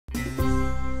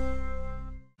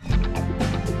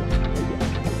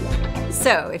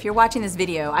So, if you're watching this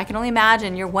video, I can only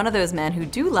imagine you're one of those men who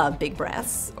do love big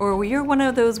breasts, or you're one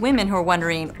of those women who are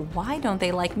wondering, why don't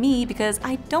they like me because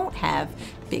I don't have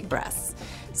big breasts?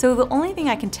 So the only thing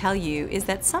I can tell you is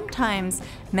that sometimes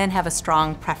men have a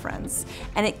strong preference,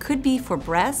 and it could be for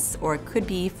breasts, or it could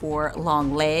be for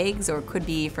long legs, or it could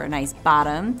be for a nice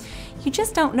bottom. You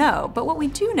just don't know. But what we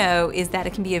do know is that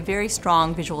it can be a very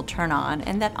strong visual turn on,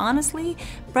 and that honestly,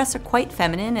 breasts are quite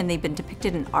feminine, and they've been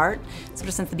depicted in art sort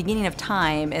of since the beginning of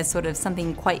time as sort of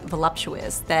something quite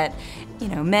voluptuous that, you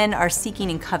know, men are seeking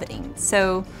and coveting.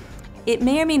 So it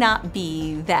may or may not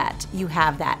be that you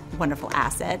have that wonderful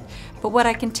asset, but what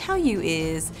I can tell you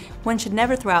is one should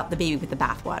never throw out the baby with the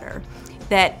bathwater.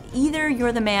 That either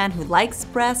you're the man who likes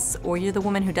breasts, or you're the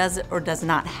woman who does or does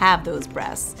not have those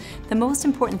breasts. The most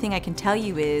important thing I can tell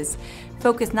you is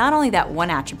focus not only that one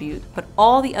attribute, but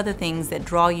all the other things that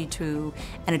draw you to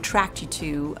and attract you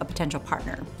to a potential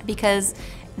partner. Because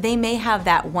they may have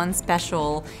that one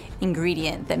special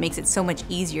ingredient that makes it so much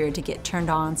easier to get turned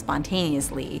on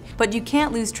spontaneously. But you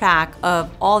can't lose track of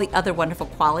all the other wonderful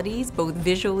qualities, both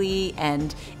visually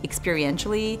and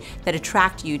experientially, that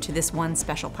attract you to this one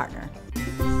special partner.